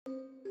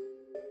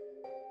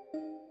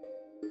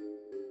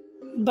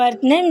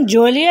Birth name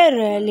Julia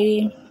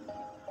Raleigh.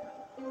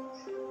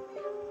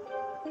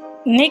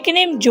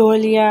 Nickname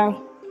Julia.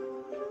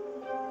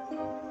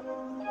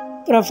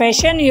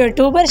 Profession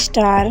YouTuber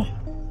star.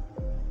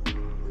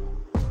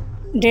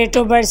 Date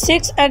of birth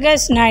 6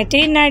 August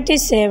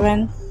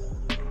 1997.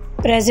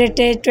 Present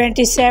age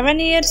 27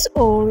 years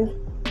old.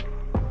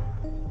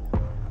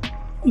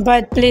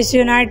 Birthplace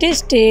United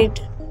States.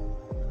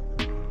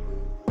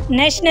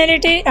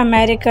 Nationality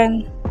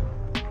American.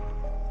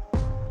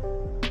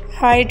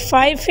 Height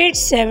 5 feet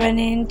 7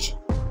 inch.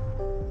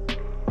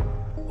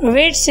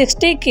 Weight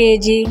 60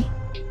 kg.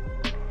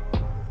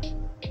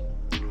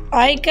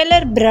 Eye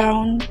color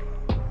brown.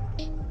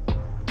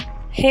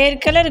 Hair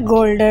color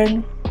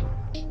golden.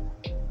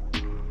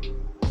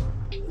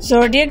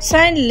 Zodiac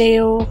sign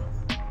Leo.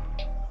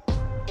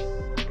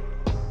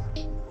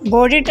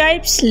 Body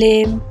type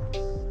slim.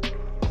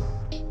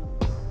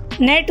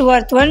 Net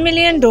worth $1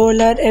 million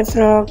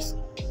approx.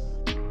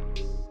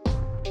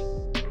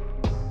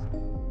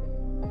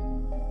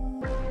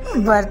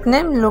 Birth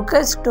name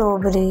Lucas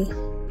Dobre.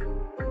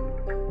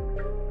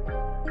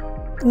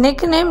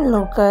 Nickname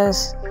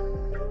Lucas.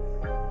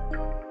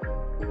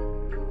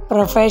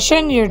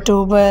 Profession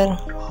YouTuber.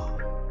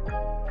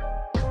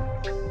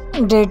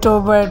 Date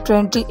of birth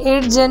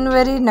 28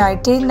 January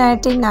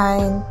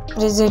 1999.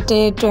 Present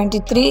age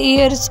 23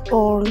 years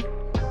old.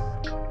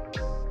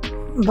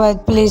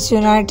 Birthplace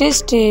United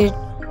States.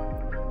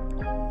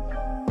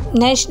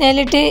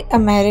 Nationality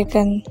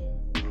American.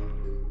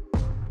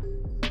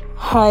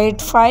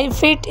 Height 5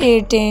 feet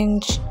 8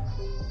 inch.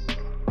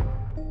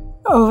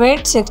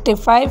 Weight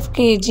 65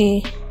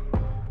 kg.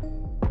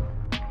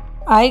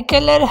 Eye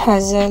color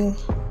hazel.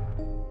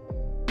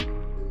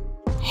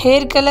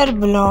 Hair color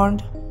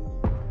blonde.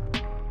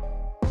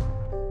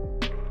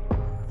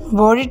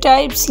 Body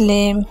type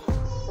slim.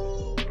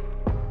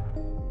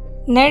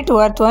 Net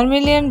worth $1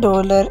 million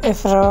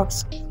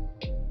approx.